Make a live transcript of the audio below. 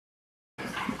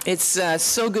It's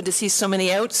so good to see so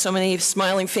many out, so many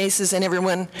smiling faces, and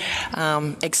everyone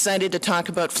excited to talk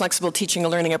about flexible teaching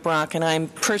and learning at Brock. And I'm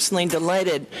personally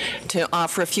delighted to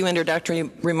offer a few introductory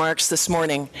remarks this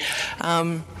morning.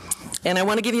 And I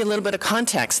want to give you a little bit of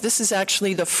context. This is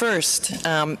actually the first,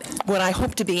 what I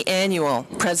hope to be annual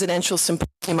Presidential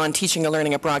Symposium on Teaching and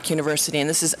Learning at Brock University, and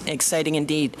this is exciting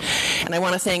indeed. And I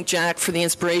want to thank Jack for the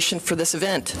inspiration for this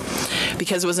event,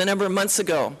 because it was a number of months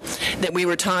ago that we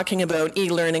were talking about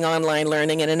e-learning, online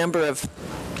learning, and a number of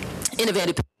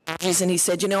innovative and he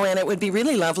said, you know, Anna, it would be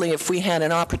really lovely if we had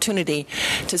an opportunity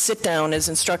to sit down as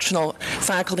instructional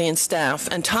faculty and staff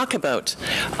and talk about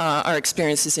our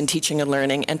experiences in teaching and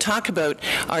learning and talk about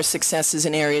our successes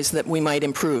in areas that we might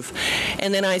improve.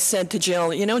 And then I said to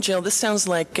Jill, you know, Jill, this sounds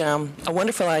like a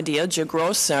wonderful idea. Jill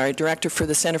Gross, our director for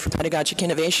the Center for Pedagogic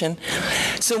Innovation.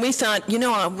 So we thought, you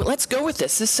know, let's go with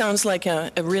this. This sounds like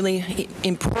a really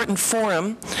important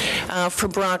forum for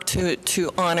Brock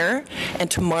to honor and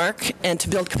to mark and to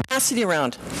build capacity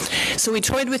around. So we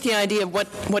toyed with the idea of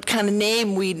what kind of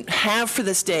name we'd have for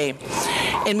this day.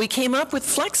 And we came up with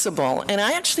flexible. And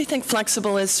I actually think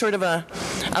flexible is sort of a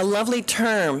lovely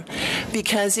term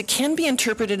because it can be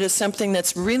interpreted as something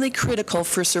that's really critical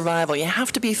for survival. You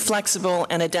have to be flexible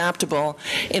and adaptable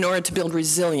in order to build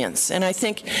resilience. And I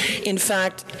think, in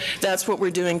fact, that's what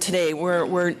we're doing today.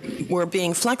 We're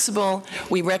being flexible.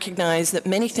 We recognize that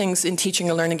many things in teaching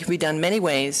and learning can be done many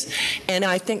ways. And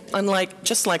I think,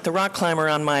 just like the rock climber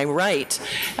on my right,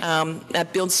 that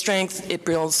builds strength, it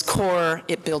builds core,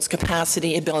 it builds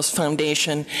capacity, it builds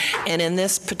foundation. And in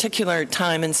this particular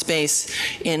time and space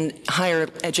in higher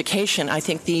education, I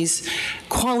think these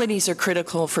qualities are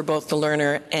critical for both the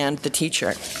learner and the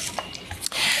teacher.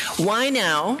 Why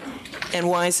now, and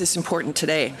why is this important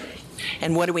today?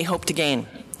 And what do we hope to gain?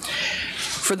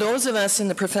 For those of us in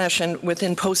the profession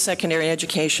within post-secondary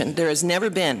education, there has never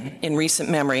been, in recent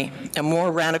memory, a more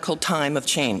radical time of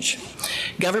change.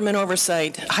 Government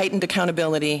oversight, heightened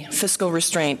accountability, fiscal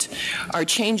restraint, our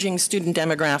changing student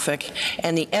demographic,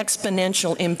 and the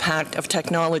exponential impact of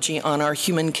technology on our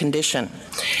human condition.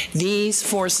 These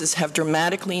forces have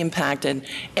dramatically impacted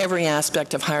every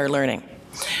aspect of higher learning.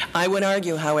 I would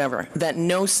argue, however, that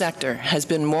no sector has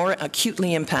been more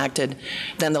acutely impacted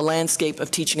than the landscape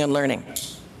of teaching and learning.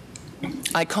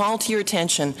 I call to your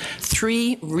attention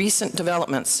 3 recent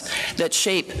developments that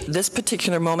shape this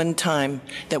particular moment in time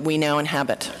that we now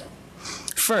inhabit.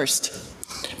 First,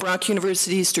 Brock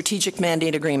University's Strategic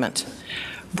Mandate Agreement.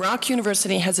 Brock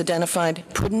University has identified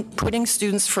putting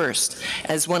students first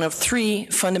as one of 3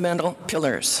 fundamental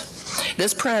pillars.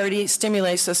 This priority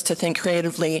stimulates us to think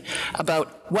creatively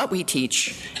about what we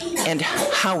teach and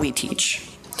how we teach.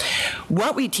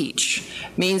 What we teach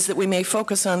means that we may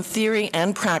focus on theory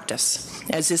and practice,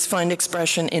 as is find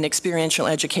expression in experiential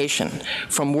education,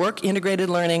 from work-integrated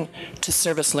learning to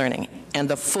service learning, and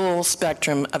the full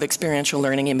spectrum of experiential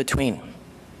learning in between.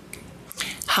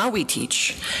 How we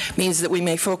teach means that we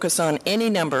may focus on any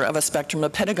number of a spectrum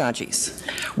of pedagogies,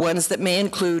 ones that may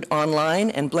include online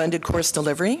and blended course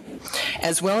delivery,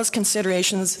 as well as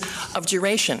considerations of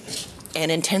duration and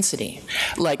intensity,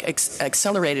 like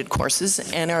accelerated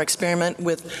courses and our experiment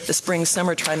with the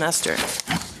spring-summer trimester.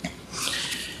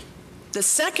 The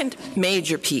second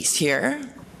major piece here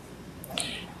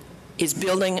is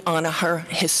building on our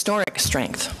historic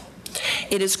strength.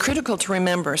 It is critical to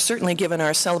remember, certainly given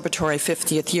our celebratory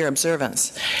 50th year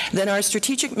observance, that our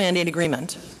Strategic Mandate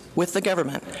Agreement with the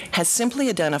government has simply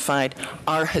identified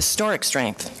our historic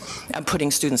strength of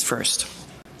putting students first.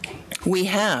 We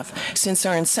have, since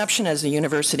our inception as a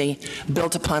university,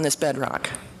 built upon this bedrock.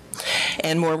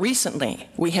 And more recently,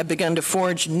 we have begun to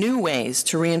forge new ways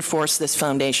to reinforce this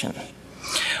foundation.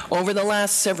 Over the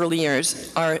last several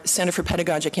years, our Center for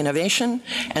Pedagogic Innovation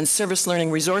and Service Learning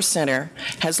Resource Center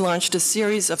has launched a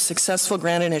series of successful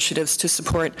grant initiatives to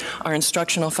support our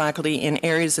instructional faculty in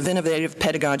areas of innovative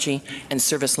pedagogy and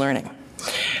service learning.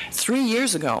 3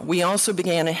 years ago, we also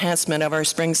began enhancement of our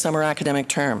spring-summer academic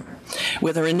term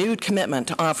with a renewed commitment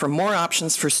to offer more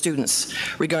options for students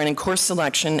regarding course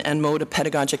selection and mode of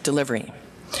pedagogic delivery.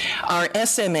 Our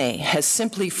SMA has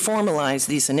simply formalized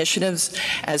these initiatives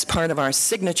as part of our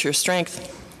signature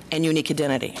strength and unique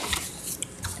identity.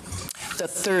 The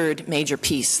third major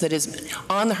piece that is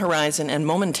on the horizon, and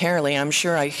momentarily I'm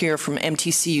sure I hear from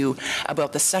MTCU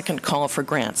about the second call for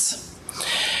grants.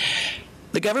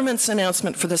 The government's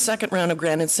announcement for the second round of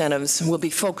grant incentives will be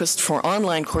focused for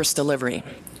online course delivery,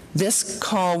 This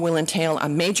call will entail a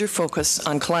major focus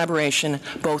on collaboration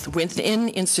both within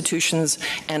institutions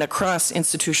and across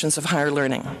institutions of higher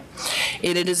learning.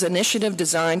 It is an initiative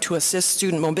designed to assist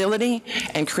student mobility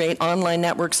and create online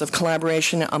networks of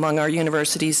collaboration among our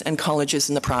universities and colleges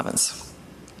in the province.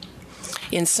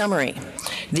 In summary,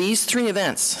 these three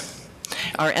events,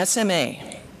 our SMA,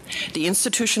 the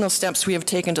institutional steps we have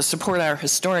taken to support our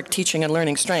historic teaching and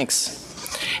learning strengths,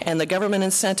 and the government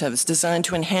incentives designed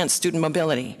to enhance student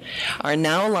mobility are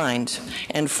now aligned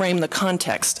and frame the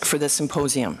context for this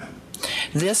symposium.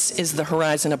 This is the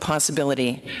horizon of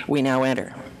possibility we now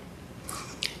enter.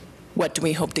 What do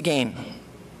we hope to gain?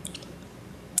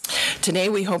 Today,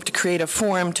 we hope to create a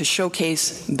forum to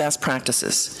showcase best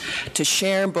practices, to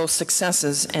share both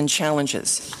successes and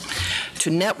challenges, to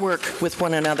network with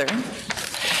one another,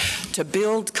 to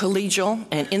build collegial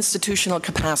and institutional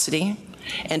capacity,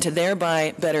 and to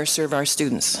thereby better serve our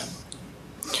students.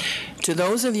 To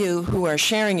those of you who are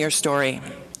sharing your story,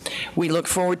 we look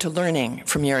forward to learning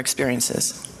from your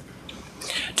experiences.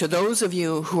 To those of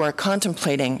you who are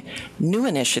contemplating new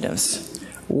initiatives,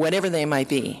 whatever they might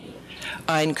be,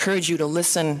 I encourage you to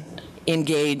listen,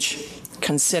 engage,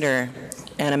 consider,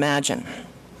 and imagine.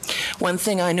 One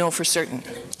thing I know for certain: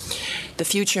 the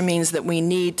future means that we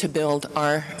need to build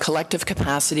our collective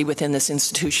capacity within this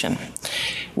institution.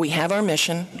 We have our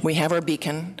mission, we have our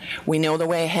beacon, we know the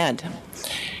way ahead.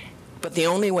 But the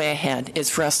only way ahead is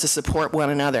for us to support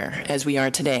one another as we are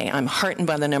today. I'm heartened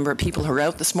by the number of people who are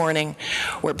out this morning.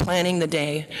 We're planning the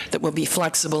day that will be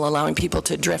flexible, allowing people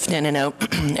to drift in and out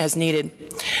as needed.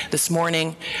 This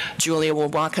morning, Julia will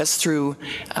walk us through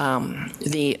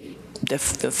the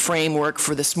framework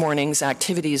for this morning's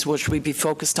activities, which will be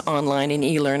focused online in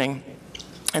e-learning.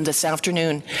 And this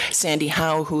afternoon, Sandy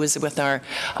Howe, who is with our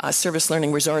Service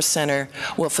Learning Resource Center,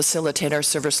 will facilitate our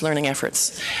service learning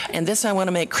efforts. And this I want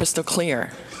to make crystal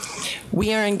clear.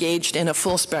 We are engaged in a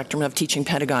full spectrum of teaching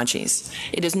pedagogies.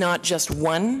 It is not just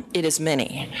one, it is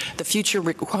many. The future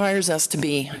requires us to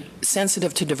be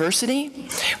sensitive to diversity,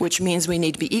 which means we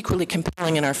need to be equally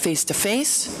compelling in our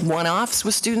face-to-face, one-offs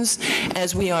with students,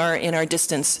 as we are in our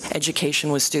distance education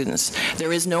with students.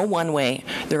 There is no one way,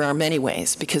 there are many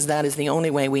ways, because that is the only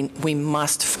way we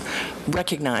must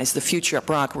recognize the future at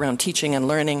Brock around teaching and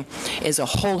learning is a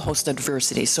whole host of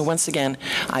diversity. So once again,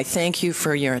 I thank you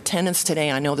for your attendance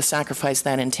today. I know the sacrifice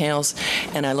that entails,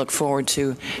 and I look forward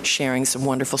to sharing some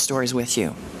wonderful stories with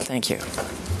you. Thank you.